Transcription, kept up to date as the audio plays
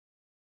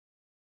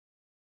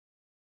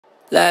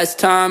Last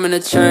time in the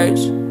church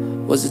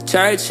was the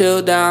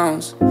Churchill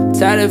Downs.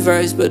 Tatted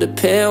verse, but the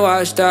pen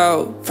washed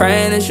out.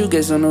 Praying that you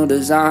get some new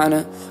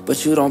designer,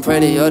 but you don't pray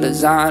to your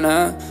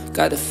designer.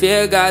 Got the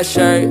Fear God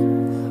shirt,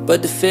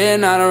 but the fear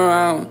not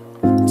around.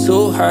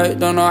 Too hurt,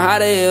 don't know how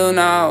to heal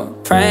now.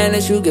 Praying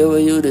that you get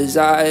what you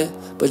desire,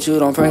 but you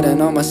don't pray to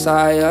no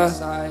Messiah.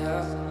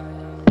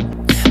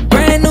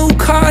 Brand new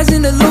cars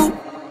in the loop,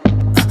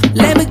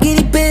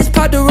 Lamborghini Benz,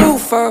 pop the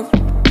roof up.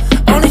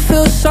 Only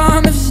feel sorry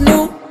if it's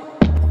new.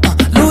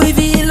 Louis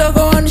V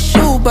logo on the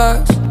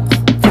shoebox.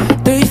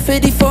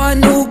 350 for a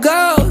new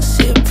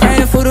ghost. Yeah,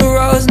 praying for the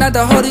rose, not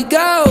the Holy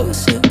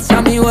Ghost. Yeah,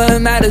 tell me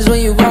what matters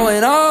when you're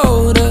growing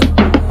older.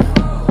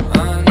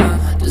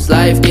 Does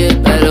life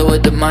get better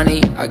with the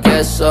money? I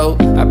guess so.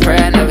 I pray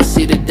I never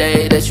see the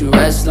day that you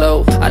rest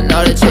low. I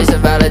know that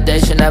chasing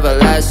validation never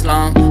lasts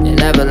long. It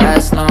never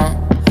lasts long.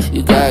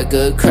 You got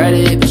good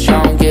credit, but you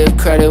don't give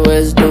credit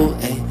where it's due.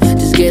 Ay.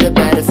 Just get it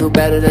bad to feel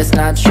better, that's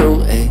not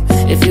true. Ay.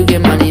 If you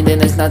get money, then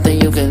there's nothing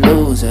you can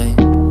lose. Ay.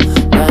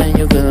 Nothing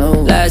you can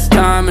lose. Last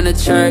time in the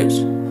church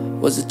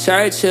was the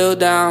Churchill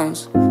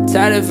Downs.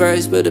 Tatted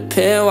verse, but the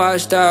pen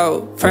washed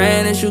out.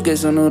 Praying that you get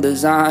some new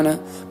designer,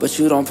 but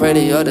you don't pray to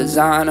your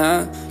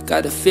designer.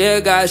 Got the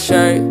Fear God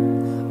shirt,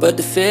 but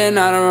the fear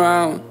not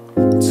around.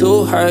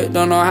 Too hurt,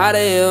 don't know how to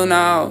heal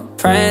now.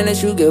 Praying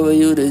that you get what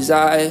you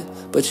desire,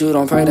 but you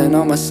don't pray to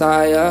no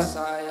Messiah. It's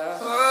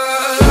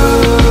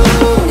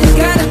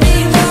gotta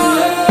be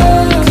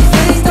more.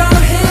 Things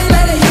don't hit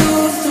like they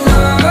used to.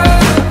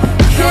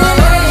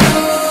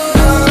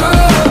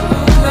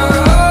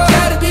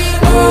 Gotta be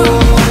more.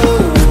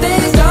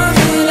 Things don't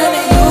hit like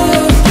they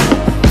used to.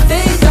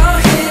 Things don't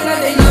hit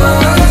like they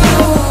used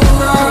to.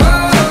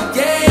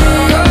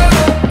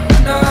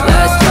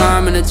 Last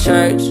time in the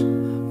church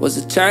was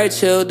the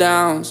Churchill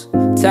Downs.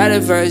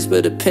 Tatted verse,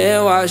 but the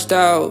pen washed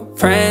out.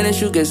 Praying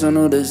that you get some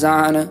new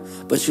designer,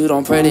 but you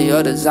don't pray to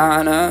your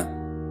designer.